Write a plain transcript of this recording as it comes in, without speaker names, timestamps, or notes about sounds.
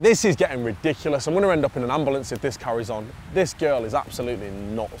This is getting ridiculous. I'm going to end up in an ambulance if this carries on. This girl is absolutely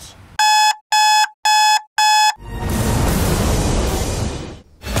nuts.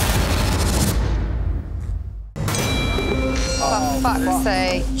 For fuck's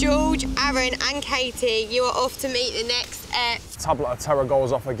sake. George, Aaron and Katie, you are off to meet the next Tablet of terror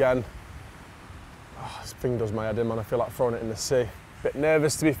goes off again. Oh, this thing does my head in, man. I feel like throwing it in the sea. Bit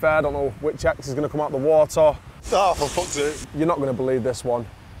nervous, to be fair. I don't know which ex is going to come out the water. Oh, for fuck's sake. You're not going to believe this one.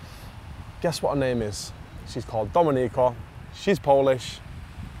 Guess what her name is? She's called Dominika O. She's Polish,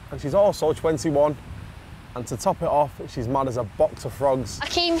 and she's also 21. And to top it off, she's mad as a box of frogs. I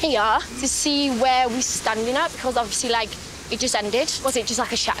came here to see where we're standing at, because obviously, like, it just ended. Was it just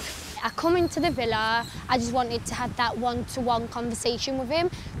like a shag? I come into the villa, I just wanted to have that one-to-one conversation with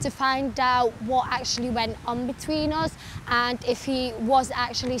him to find out what actually went on between us and if he was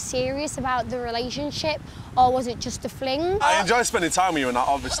actually serious about the relationship or was it just a fling. I enjoy spending time with you and that,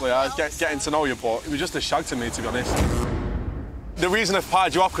 obviously. I was getting to know you, but it was just a shag to me, to be honest. The reason I've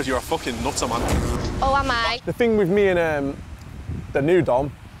pied you off because you're a fucking nutter, man. Oh, am I? The thing with me and the new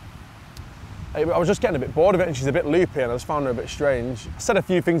Dom, I was just getting a bit bored of it and she's a bit loopy and I just found her a bit strange. I said a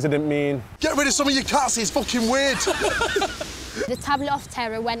few things I didn't mean. Get rid of some of your cats, it's fucking weird. The tablet of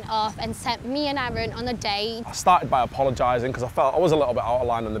terror went off and sent me and Aaron on a date. I started by apologising because I felt I was a little bit out of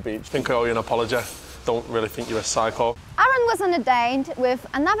line on the beach. I think I owe you an apology. Don't really think you're a psycho. Aaron was on a date with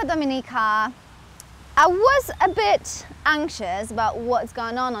another Dominika. I was a bit anxious about what's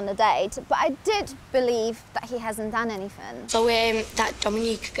going on the date, but I did believe that he hasn't done anything. So, that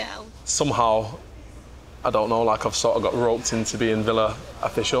Dominika girl? Somehow, I don't know, like I've sort of got roped into being Villa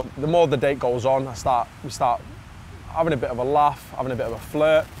official. The more the date goes on, we start having a bit of a laugh, having a bit of a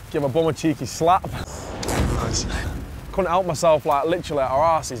flirt, give a bum a cheeky slap. Nice. Couldn't help myself, like literally, her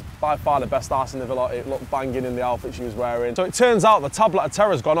arse is by far the best arse in the villa. It looked banging in the outfit she was wearing. So it turns out the tablet of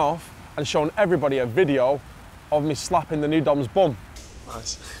terror's gone off and shown everybody a video of me slapping the new Dom's bum.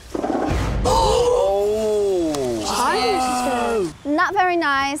 Nice. Oh! Not very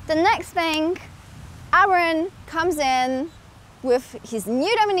nice. The next thing, Aaron comes in with his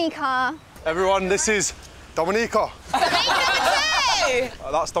new Dominika. Everyone, this is Dominika.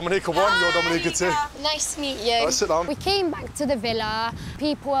 That's Dominika 1, you're Dominika 2. Nice to meet you. Let's sit down. We came back to the villa.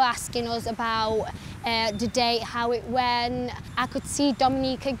 People were asking us about the date, how it went. I could see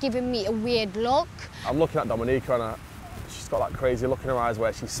Dominika giving me a weird look. I'm looking at Dominika and she's got that crazy look in her eyes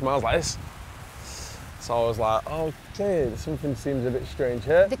where she smells like this. So I was like, okay, something seems a bit strange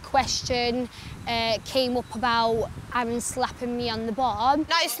here. The question came up about Aaron slapping me on the bum.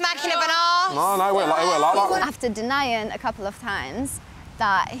 No smacking of an arse. No, it went like that. After denying a couple of times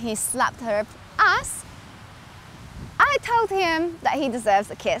that he slapped her ass, I told him that he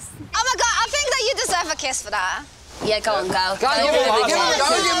deserves a kiss. Oh my God, I think that you deserve a kiss for that. Yeah, go on, go. Give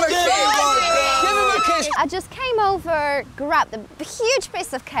him a kiss. I just came over, grabbed a huge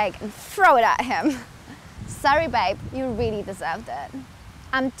piece of cake and throw it at him. Sorry, babe, you really deserved it.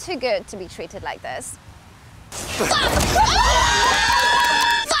 I'm too good to be treated like this.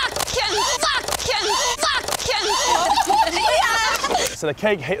 So the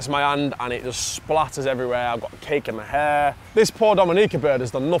cake hits my hand and it just splatters everywhere. I've got cake in my hair. This poor Dominika bird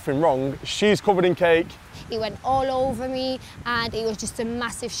has done nothing wrong. She's covered in cake. He went all over me and it was just a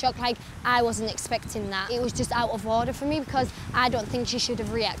massive shock. Like, I wasn't expecting that. It was just out of order for me because I don't think she should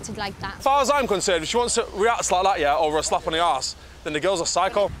have reacted like that. As far as I'm concerned, if she wants to react like that, yeah, over a slap on the arse, then the girl's a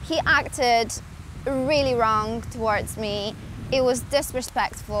psycho. He acted really wrong towards me. It was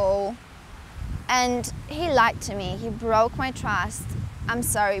disrespectful and he lied to me. He broke my trust. I'm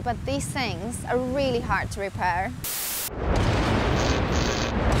sorry, but these things are really hard to repair.